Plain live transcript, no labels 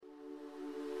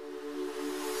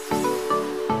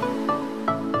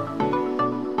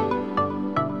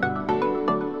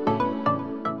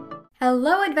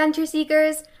Hello, adventure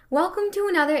seekers! Welcome to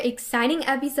another exciting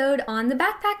episode on the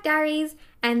Backpack Diaries,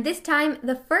 and this time,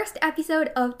 the first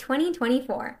episode of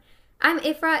 2024. I'm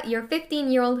Ifra, your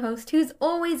 15-year-old host who's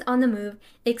always on the move,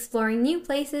 exploring new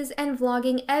places and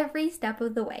vlogging every step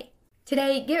of the way.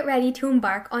 Today, get ready to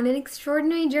embark on an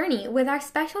extraordinary journey with our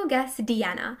special guest,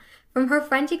 Deanna. From her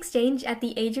French exchange at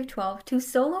the age of 12 to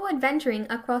solo adventuring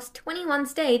across 21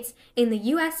 states in the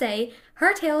USA,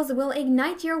 her tales will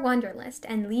ignite your wanderlust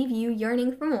and leave you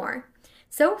yearning for more.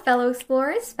 So, fellow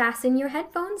explorers, fasten your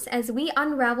headphones as we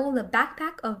unravel the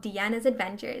backpack of Deanna's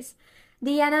adventures.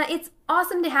 Deanna, it's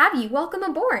awesome to have you. Welcome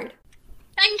aboard.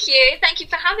 Thank you. Thank you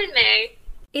for having me.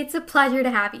 It's a pleasure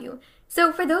to have you.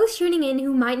 So, for those tuning in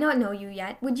who might not know you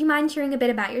yet, would you mind sharing a bit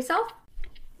about yourself?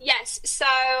 Yes, so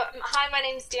hi, my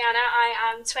name's Deanna.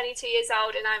 I am 22 years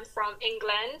old and I'm from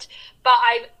England, but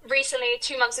I recently,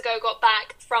 2 months ago, got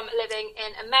back from living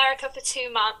in America for 2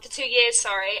 years,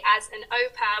 as an au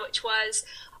pair, which was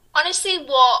honestly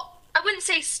what, I wouldn't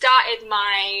say started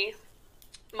my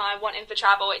wanting for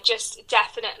travel. It just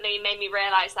definitely made me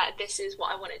realise that this is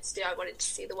what I wanted to do. I wanted to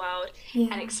see the world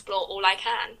and explore all I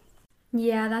can.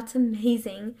 Yeah, that's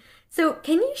amazing. So,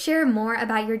 can you share more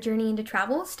about your journey into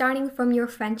travel, starting from your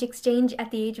French exchange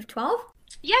at the age of 12?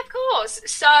 Yeah, of course.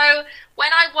 So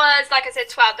when I was, like I said,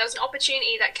 12, there was an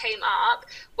opportunity that came up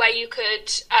where you could,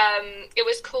 it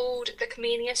was called the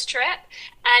Comenius trip,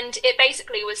 and it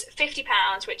basically was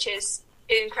 £50, which is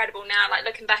incredible now. Like,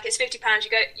 looking back, it's £50.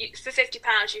 For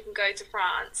 £50, you can go to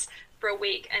France for a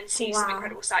week and see some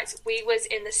incredible sights. We was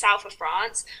in the south of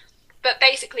France. But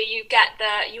basically, you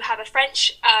have a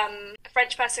French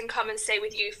person come and stay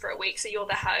with you for a week, so you're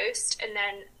the host, and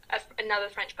then another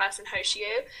French person hosts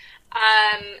you.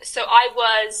 So I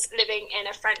was living in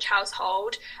a French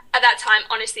household. At that time,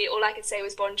 honestly, all I could say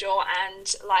was bonjour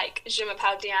and, like, je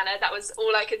m'appelle Deanna. That was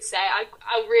all I could say. I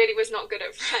really was not good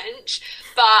at French,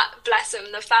 but bless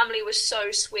him, the family was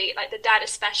so sweet. Like, the dad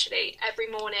especially, every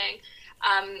morning,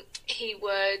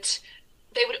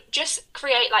 they would just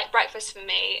create, like, breakfast for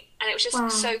me, and it was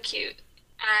just so cute.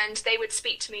 And they would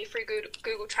speak to me through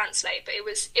Google Translate, but it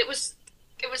was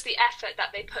the effort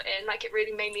that they put in. Like, it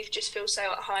really made me just feel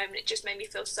so at home, and it just made me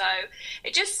feel I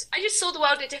just saw the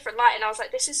world in a different light, and I was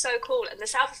like, this is so cool. And the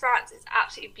south of France is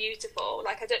absolutely beautiful.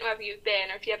 Like, I don't know whether you've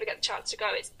been or if you ever get the chance to go,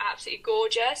 it's absolutely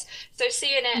gorgeous. So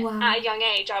seeing it at a young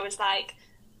age, I was like,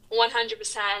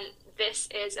 100%, this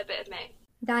is a bit of me.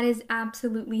 That is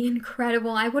absolutely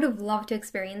incredible. I would have loved to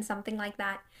experience something like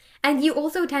that. And you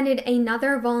also attended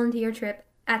another volunteer trip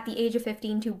at the age of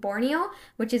 15 to Borneo,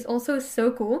 which is also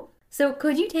so cool. So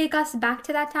could you take us back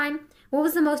to that time? What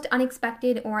was the most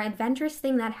unexpected or adventurous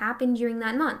thing that happened during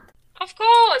that month? Of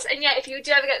course, and yeah, if you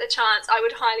do ever get the chance, I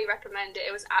would highly recommend it.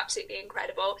 It was absolutely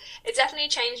incredible. It definitely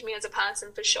changed me as a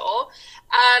person for sure.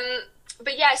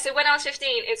 But yeah, so when I was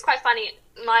 15, it's quite funny.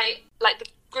 The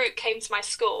group came to my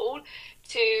school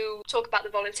to talk about the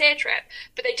volunteer trip,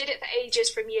 but they did it for ages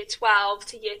from year 12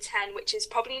 to year 10, which is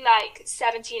probably like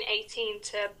 17, 18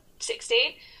 to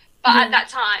 16. But at that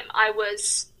time, I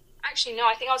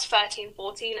think I was 13,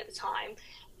 14 at the time,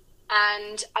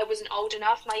 and I wasn't old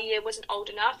enough. My year wasn't old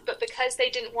enough, but because they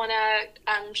didn't want to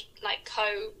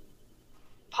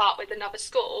co-part with another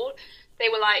school, they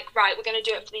were like, right, we're going to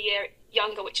do it for the year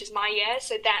younger, which is my year.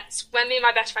 So that's when me and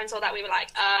my best friend saw that, we were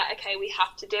like, okay, we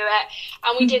have to do it.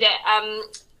 And we did it. And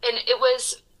it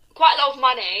was quite a lot of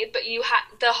money, but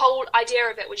the whole idea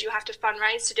of it was you have to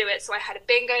fundraise to do it. So I had a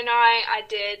bingo night, I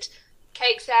did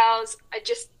cake sales, I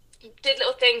just did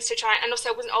little things to try, and also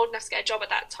I wasn't old enough to get a job at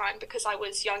that time because I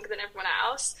was younger than everyone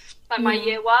else, like my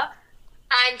year were.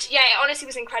 And yeah, it honestly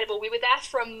was incredible. We were there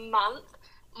for a month,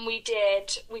 and we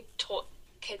taught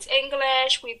kids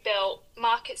English, we built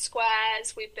market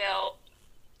squares, we built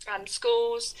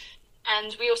schools,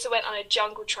 and we also went on a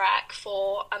jungle trek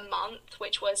for a month,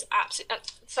 which was absolutely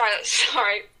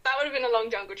sorry, that would have been a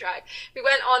long jungle trek. We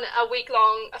went on a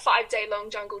 5-day long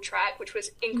jungle trek, which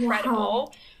was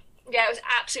incredible. Yeah, it was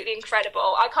absolutely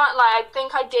incredible. I can't lie, I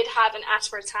think I did have an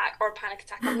asthma attack or a panic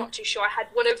attack. I'm not too sure. I had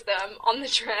one of them on the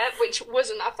trip, which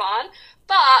wasn't that fun.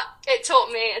 But it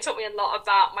taught me a lot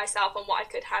about myself and what I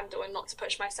could handle and not to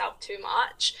push myself too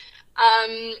much.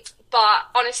 But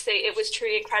honestly, it was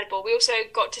truly incredible. We also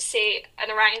got to see an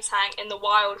orangutan in the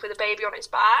wild with a baby on its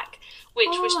back, which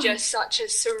was just such a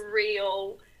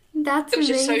surreal... It was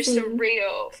just so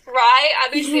surreal, right?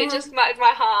 Honestly, it just melted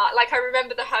my heart. Like, I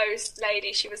remember the host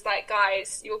lady, she was like,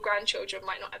 guys, your grandchildren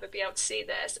might not ever be able to see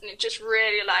this. And it just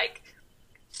really, like,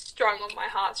 strung on my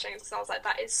heartstrings, because I was like,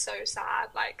 that is so sad.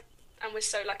 Like, and we're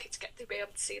so lucky to get to be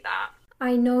able to see that.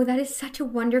 I know, that is such a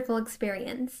wonderful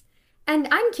experience. And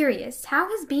I'm curious, how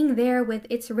has being there with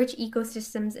its rich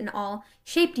ecosystems and all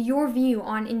shaped your view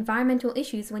on environmental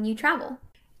issues when you travel?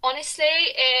 Honestly,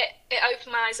 it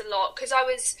opened my eyes a lot because I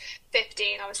was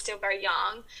 15. I was still very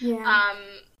young. Yeah. Um,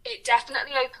 it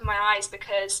definitely opened my eyes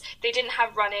because they didn't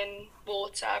have running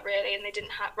water really, and they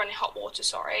didn't have running hot water,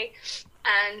 sorry,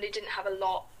 and they didn't have a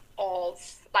lot of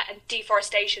like, and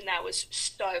deforestation there was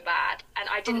so bad, and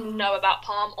I didn't Oh, know about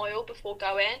palm oil before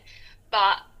going,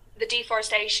 but the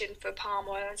deforestation for palm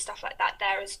oil and stuff like that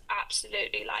there is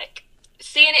absolutely like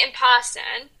seeing it in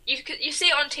person. You see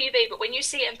it on TV, but when you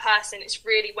see it in person, it's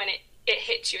really when it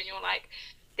hits you, and you're like,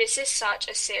 this is such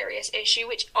a serious issue,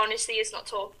 which honestly is not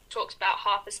talked about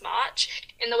half as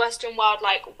much in the Western world.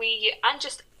 Like we and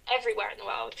just everywhere in the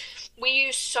world, we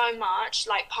use so much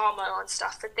like palm oil and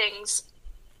stuff for things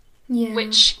yeah.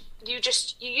 which you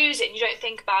use it and you don't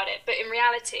think about it, but in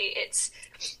reality it's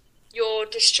you're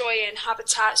destroying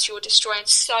habitats, you're destroying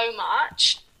so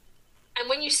much, and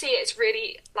when you see it, it's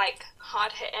really like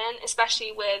hard hitting,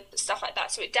 especially with stuff like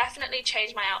that. So it definitely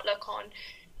changed my outlook on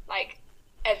like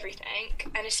everything,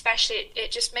 and especially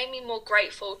it just made me more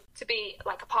grateful to be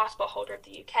like a passport holder of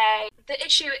the UK. The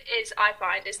issue is, I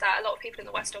find, is that a lot of people in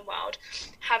the Western world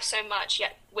have so much,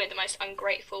 yet we're the most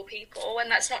ungrateful people, and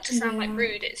that's not to sound like Yeah.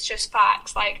 rude, it's just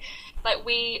facts. Like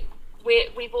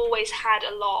we've always had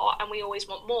a lot and we always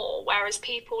want more, whereas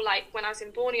people like when I was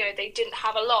in Borneo, they didn't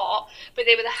have a lot, but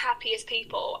they were the happiest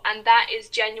people, and that is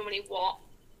genuinely what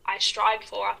I strived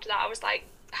for. After that, I was like,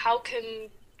 how can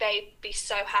they be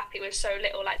so happy with so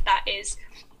little? Like that is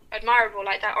admirable,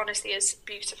 like that honestly is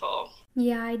beautiful.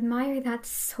 Yeah, I admire that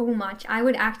so much. I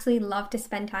would actually love to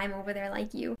spend time over there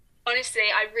like you. Honestly,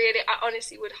 I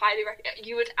honestly would highly recommend.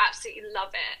 You would absolutely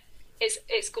love it.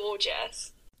 It's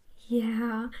gorgeous.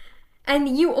 Yeah.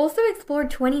 And you also explored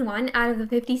 21 out of the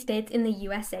 50 states in the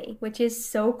USA, which is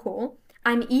so cool.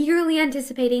 I'm eagerly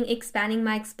anticipating expanding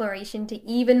my exploration to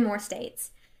even more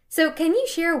states. So, can you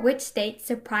share which states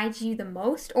surprised you the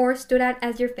most or stood out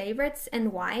as your favorites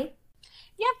and why?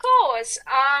 Yeah, of course.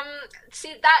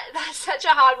 See that's such a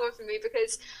hard one for me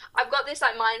because I've got this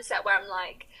like mindset where I'm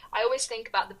like, I always think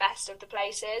about the best of the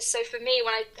places. So for me,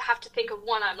 when I have to think of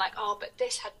one, I'm like, oh, but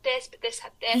this had this, but this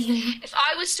had this. Yeah. If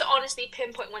I was to honestly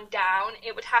pinpoint one down,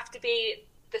 it would have to be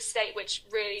the state which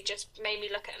really just made me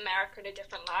look at America in a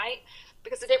different light.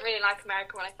 Because I didn't really like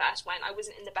America when I first went. I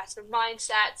wasn't in the best of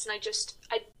mindsets, and I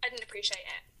didn't appreciate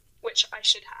it, which I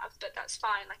should have, but that's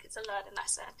fine. Like it's a learning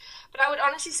lesson. But I would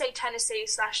honestly say Tennessee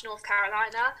slash North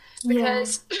Carolina Yeah.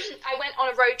 because I went on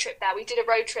a road trip there. We did a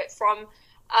road trip from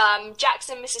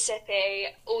Jackson, Mississippi,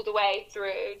 all the way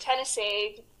through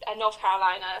Tennessee, North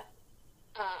Carolina,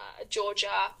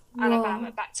 Georgia, Alabama,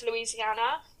 Whoa. back to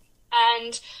Louisiana.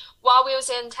 And while we was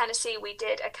in Tennessee, we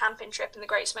did a camping trip in the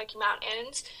Great Smoky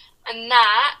Mountains, and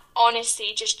that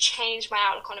honestly just changed my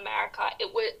outlook on America.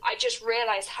 I just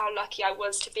realized how lucky I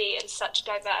was to be in such a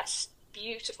diverse,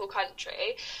 beautiful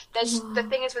country. There's the Wow.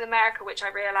 thing is with America, which I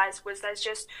realized was there's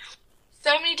just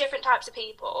so many different types of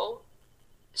people,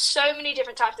 so many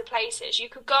different types of places. You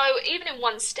could go even in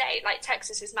one state, like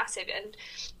Texas is massive, and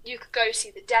you could go see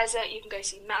the desert, you can go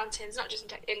see mountains, not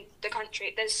just in the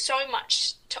country. There's so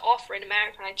much to offer in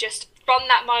America, and I just from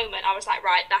that moment I was like,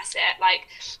 right, that's it. Like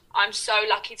I'm so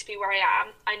lucky to be where I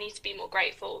am. I need to be more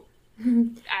grateful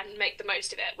and make the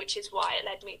most of it, which is why it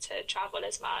led me to travel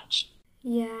as much.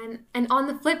 Yeah, and on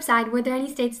the flip side, were there any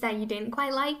states that you didn't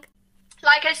quite like?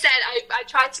 Like I said, I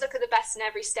tried to look at the best in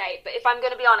every state, but if I'm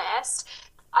going to be honest,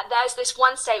 there's this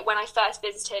one state when I first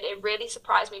visited, it really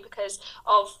surprised me because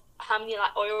of how many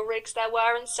like oil rigs there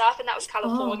were and stuff, and that was Oh,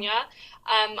 California.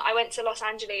 I went to Los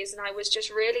Angeles and I was just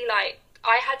really like,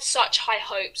 I had such high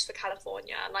hopes for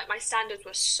California. Like my standards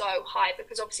were so high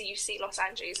because obviously you see Los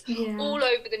Angeles yeah. all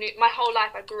over the news. My whole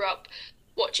life I grew up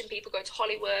watching people go to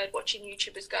Hollywood, watching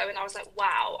YouTubers go, and I was like,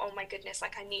 wow, oh my goodness,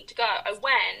 like I need to go. I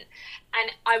went,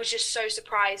 and I was just so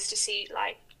surprised to see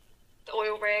like the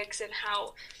oil rigs and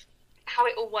how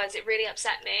it all was. It really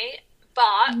upset me.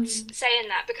 But Mm. saying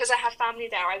that, because I have family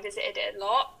there, I visited it a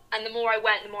lot. And the more I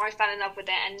went, the more I fell in love with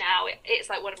it. And now it's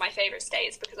like one of my favourite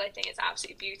states because I think it's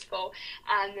absolutely beautiful.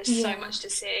 And there's so Yeah. much to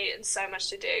see and so much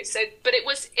to do. So, but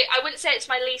I wouldn't say it's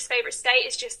my least favourite state.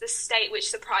 It's just the state which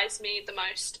surprised me the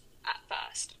most at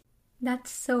first. That's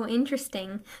so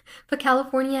interesting. But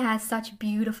California has such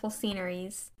beautiful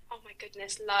sceneries. Oh my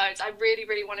goodness, loads. I really,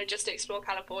 really want to just explore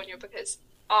California because,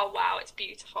 oh wow, it's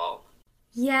beautiful.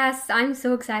 Yes, I'm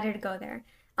so excited to go there.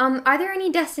 Are there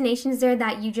any destinations there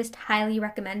that you just highly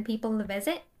recommend people to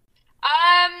visit?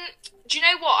 Um, do you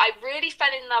know what? I really fell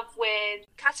in love with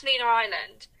Catalina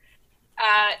Island.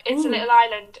 It's a Ooh. little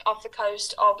island off the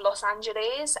coast of Los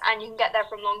Angeles, and you can get there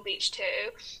from Long Beach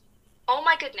too. Oh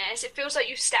my goodness, it feels like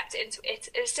you stepped into it.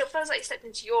 It still feels like you stepped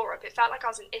into Europe. It felt like I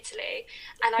was in Italy,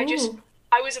 and Ooh.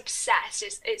 I was obsessed.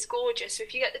 It's gorgeous. So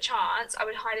if you get the chance, I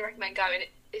would highly recommend going.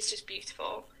 It's just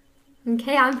beautiful.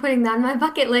 Okay, I'm putting that on my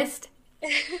bucket list.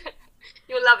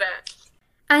 You'll love it.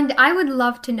 And I would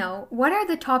love to know, what are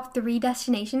the top 3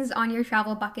 destinations on your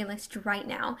travel bucket list right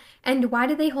now? And why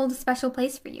do they hold a special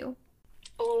place for you?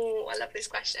 Oh, I love this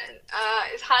question.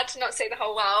 It's hard to not say the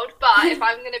whole world, but if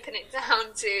I'm going to pin it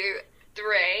down to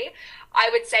three, I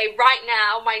would say right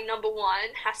now my number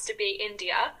one has to be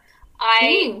India.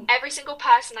 Ooh. Every single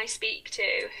person I speak to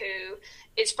who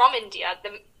is from India,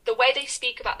 the way they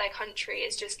speak about their country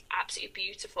is just absolutely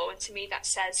beautiful, and to me that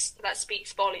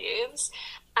speaks volumes.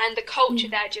 And the culture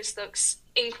Yeah. there just looks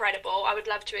incredible. I would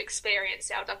love to experience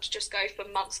it. I would love to just go for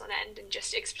months on end and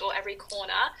just explore every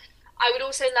corner. I would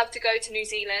also love to go to New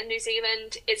Zealand. New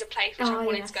Zealand is a place which Oh, I've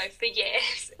wanted to yes. go for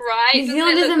years, right? New Doesn't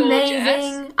Zealand it is look gorgeous?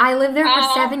 amazing. I lived there for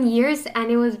Oh, 7 years and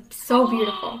it was so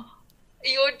beautiful.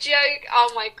 your joke.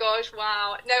 Oh my gosh,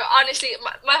 wow. No, honestly,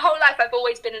 my whole life I've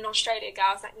always been an Australia girl.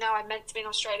 I was like, no, I'm meant to be in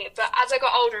Australia. But as I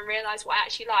got older and realised what I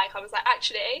actually like, I was like,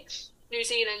 actually, New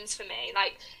Zealand's for me.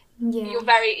 Like, Yeah.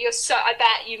 I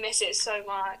bet you miss it so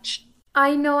much.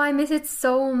 I know, I miss it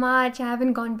so much. I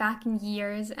haven't gone back in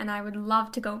years and I would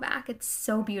love to go back. It's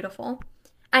so beautiful.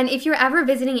 And if you're ever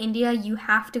visiting India, you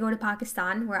have to go to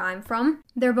Pakistan, where I'm from.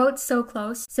 They're both so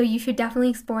close, so you should definitely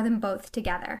explore them both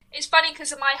together. It's funny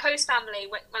because my host family,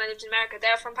 when I lived in America,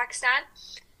 they're from Pakistan.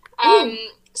 Um, Ooh.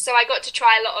 so I got to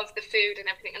try a lot of the food and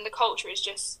everything, and the culture is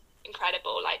just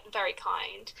incredible, like very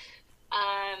kind.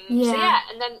 So Yeah. yeah,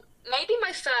 and then maybe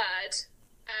my third,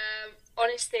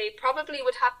 honestly, probably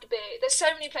would have to be. There's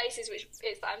so many places which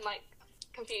is I'm like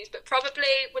confused, but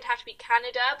probably would have to be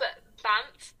Canada, but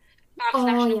Banff Oh,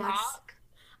 National yes. Park.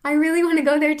 I really want to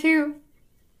go there too.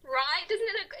 Right? Doesn't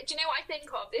it look? Do you know what I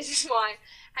think of? This is why.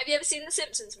 Have you ever seen the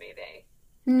Simpsons movie?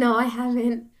 No, I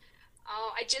haven't.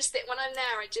 Oh, I just think when I'm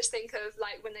there, I just think of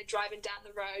like when they're driving down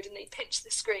the road and they pinch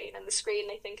the screen, and the screen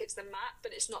they think it's the map,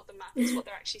 but it's not the map; it's what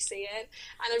they're actually seeing.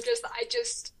 And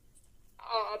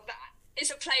oh, that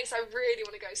it's a place I really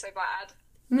want to go so bad.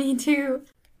 Me too.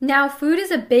 Now, food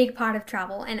is a big part of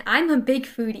travel, and I'm a big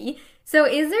foodie. So,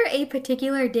 is there a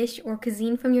particular dish or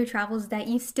cuisine from your travels that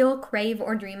you still crave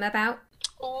or dream about?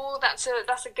 Oh, that's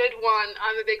a good one.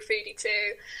 I'm a big foodie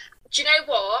too. Do you know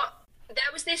what?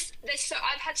 There was this. So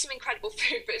I've had some incredible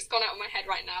food, but it's gone out of my head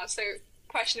right now. So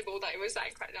questionable that it was that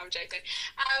incredible. No, I'm joking.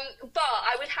 But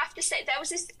I would have to say there was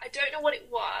this. I don't know what it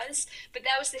was, but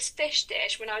there was this fish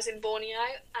dish when I was in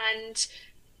Borneo, and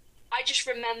I just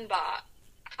remember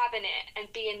having it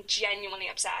and being genuinely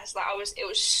obsessed. It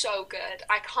was so good.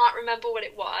 I can't remember what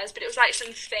it was, but it was like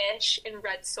some fish in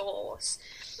red sauce.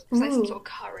 It was like some sort Ooh. of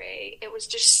curry. It was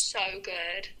just so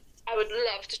good. I would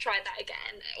love to try that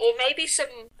again. Or maybe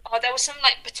there was some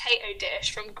like potato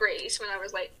dish from Greece when I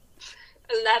was like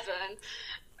 11.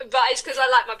 But it's because I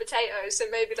like my potatoes, so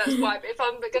maybe that's why. But if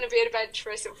I'm going to be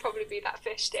adventurous, it'll probably be that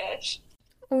fish dish.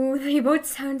 Oh, they both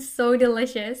sound so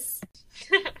delicious.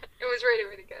 It was really,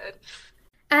 really good.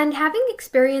 And having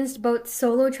experienced both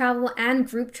solo travel and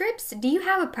group trips, do you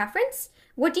have a preference?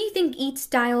 What do you think each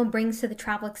style brings to the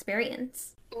travel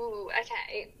experience? Ooh,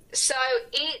 okay. So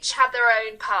each have their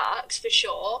own perks for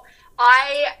sure.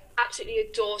 I absolutely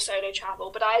adore solo travel,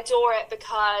 but I adore it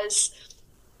because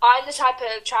I'm the type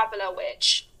of traveller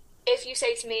which, if you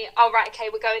say to me, "Oh right, okay,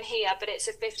 we're going here, but it's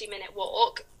a 50-minute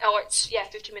walk, or it's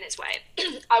 50 minutes away,"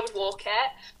 I would walk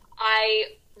it.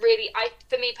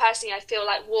 For me personally, I feel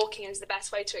like walking is the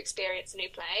best way to experience a new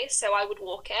place, so I would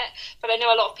walk it. But I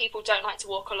know a lot of people don't like to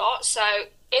walk a lot, so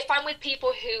if I'm with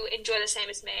people who enjoy the same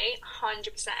as me,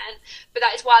 100%. But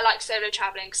that is why I like solo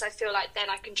traveling, because I feel like then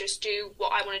I can just do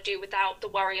what I want to do without the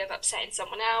worry of upsetting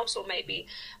someone else or maybe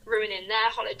ruining their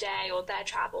holiday or their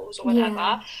travels or Yeah.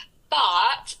 whatever.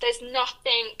 But there's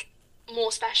nothing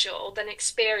more special than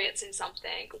experiencing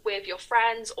something with your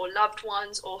friends or loved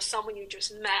ones or someone you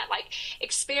just met. Like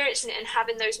experiencing it and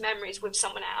having those memories with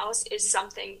someone else is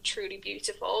something truly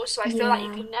beautiful. So I feel like you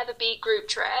Yeah. can never beat group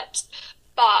trips,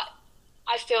 but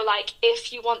I feel like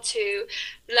if you want to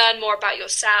learn more about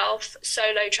yourself,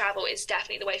 solo travel is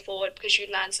definitely the way forward because you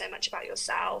learn so much about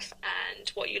yourself and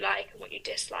what you like and what you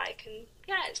dislike. And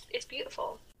yeah, it's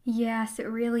beautiful. Yes, it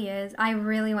really is. I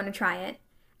really want to try it.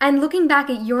 And looking back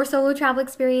at your solo travel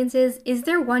experiences, is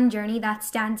there one journey that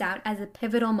stands out as a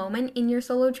pivotal moment in your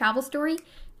solo travel story?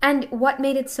 And what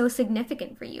made it so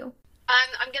significant for you?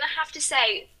 I'm gonna have to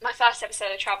say my first ever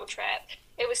solo travel trip.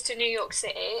 it was to New York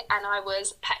City, and I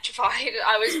was petrified.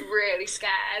 I was really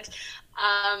scared.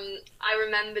 I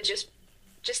remember just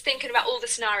thinking about all the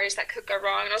scenarios that could go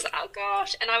wrong, and I was like, oh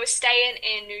gosh. And I was staying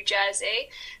in New Jersey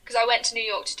because I went to New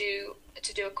York to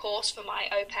do a course for my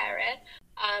au pair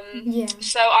in.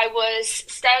 So I was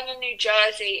staying in New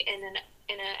Jersey in an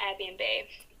Airbnb,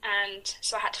 and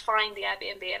so I had to find the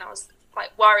Airbnb, and I was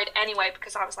like worried anyway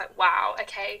because I was like, wow,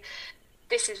 okay,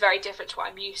 this is very different to what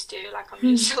I'm used to. Like, I'm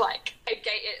used to like a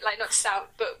gated, like, not to sound,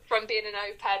 but from being an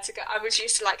au pair to go, I was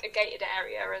used to like a gated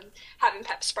area and having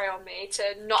pepper spray on me to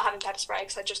not having pepper spray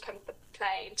because I just come off the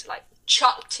plane to like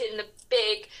chucked in the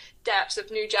big depths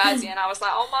of New Jersey, and I was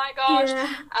like, oh my gosh.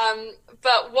 Yeah.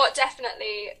 But what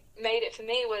definitely made it for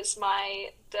me was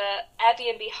the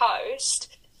Airbnb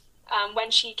host.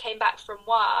 When she came back from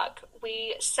work,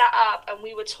 we sat up and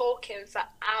we were talking for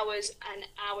hours and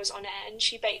hours on end.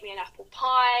 She baked me an apple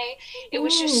pie. It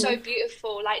was just so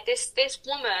beautiful. Like, this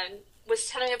woman was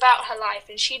telling me about her life,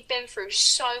 and she'd been through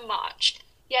so much,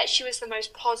 yet she was the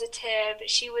most positive.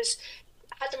 She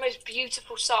had the most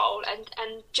beautiful soul,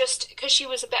 and just because she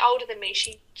was a bit older than me,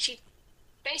 she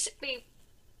basically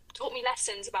taught me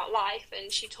lessons about life,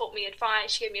 and she taught me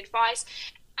advice. She gave me advice,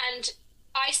 and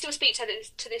I still speak to her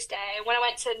to this day. When I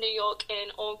went to New York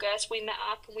in August, we met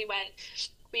up and we went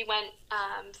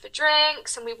for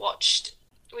drinks, and we watched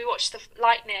the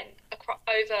lightning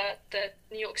over the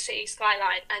New York City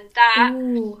skyline, and that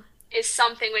is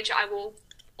something which I will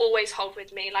always hold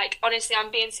with me. Like, honestly, I'm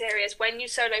being serious. When you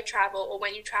solo travel or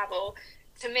when you travel,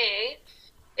 to me,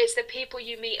 it's the people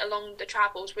you meet along the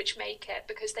travels which make it,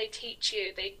 because they teach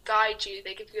you, they guide you,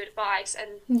 they give you advice,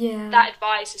 and that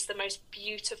advice is the most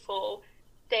beautiful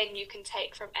thing you can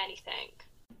take from anything.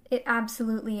 It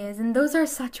absolutely is, and those are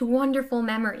such wonderful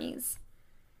memories.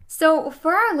 So,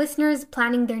 for our listeners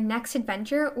planning their next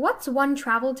adventure, what's one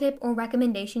travel tip or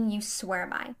recommendation you swear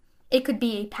by? It could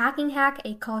be a packing hack,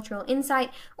 a cultural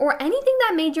insight, or anything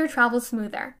that made your travel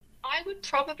smoother. I would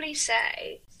probably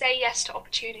say yes to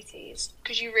opportunities,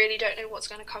 because you really don't know what's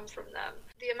going to come from them.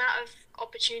 The amount of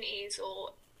opportunities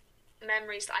or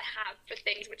memories that I have for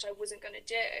things which I wasn't going to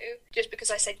do, just because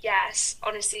I said yes,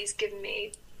 honestly has given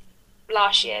me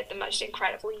last year the most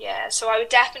incredible year. So I would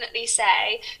definitely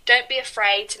say, don't be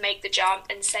afraid to make the jump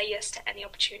and say yes to any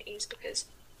opportunities, because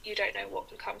you don't know what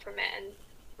can come from it, and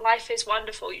life is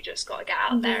wonderful. You just got to get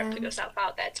out there and put yourself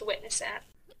out there to witness it.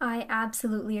 I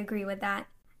absolutely agree with that.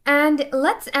 And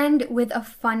let's end with a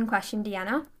fun question,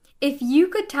 Deanna. If you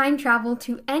could time travel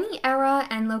to any era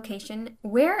and location,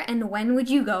 where and when would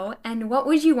you go, and what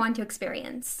would you want to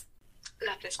experience?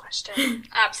 Love this question.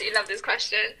 Absolutely love this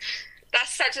question.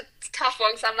 That's such a tough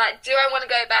one, because I'm like, do I want to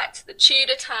go back to the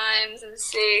Tudor times and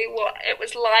see what it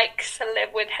was like to live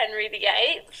with Henry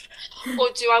VIII? Or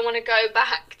do I want to go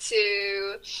back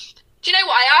to... Do you know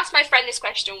what? I asked my friend this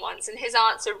question once, and his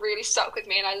answer really stuck with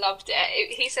me, and I loved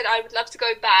it. He said, I would love to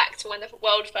go back to when the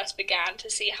world first began to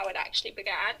see how it actually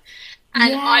began.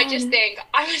 And I just think,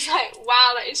 I was like,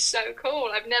 wow, that is so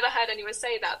cool. I've never heard anyone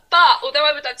say that. But although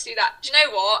I would love to do that, do you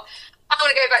know what? I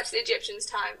want to go back to the Egyptians'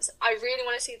 times. I really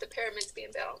want to see the pyramids being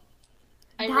built.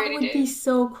 I really do. That would be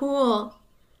so cool.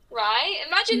 Right?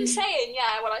 Imagine saying,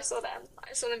 yeah, well, I saw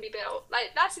them be built.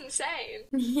 Like, that's insane.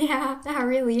 Yeah, that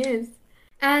really is.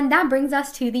 And that brings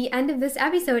us to the end of this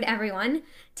episode, everyone.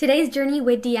 Today's journey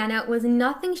with Deanna was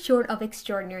nothing short of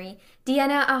extraordinary.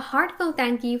 Deanna, a heartfelt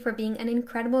thank you for being an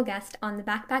incredible guest on the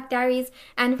Backpack Diaries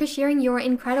and for sharing your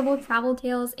incredible travel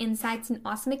tales, insights, and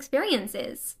awesome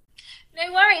experiences.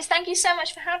 No worries. Thank you so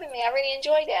much for having me. I really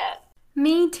enjoyed it.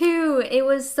 Me too. It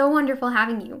was so wonderful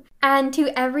having you. And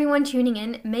to everyone tuning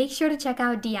in, make sure to check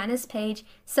out Deanna's page,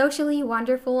 Socially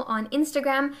Wanderful, on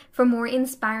Instagram for more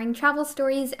inspiring travel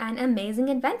stories and amazing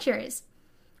adventures.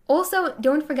 Also,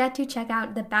 don't forget to check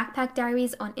out the Backpack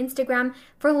Diaries on Instagram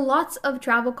for lots of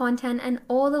travel content and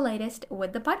all the latest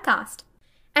with the podcast.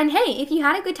 And hey, if you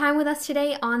had a good time with us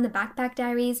today on the Backpack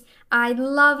Diaries, I'd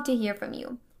love to hear from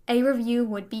you. A review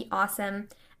would be awesome.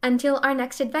 Until our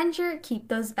next adventure, keep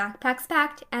those backpacks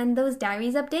packed and those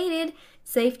diaries updated.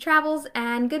 Safe travels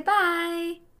and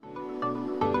goodbye!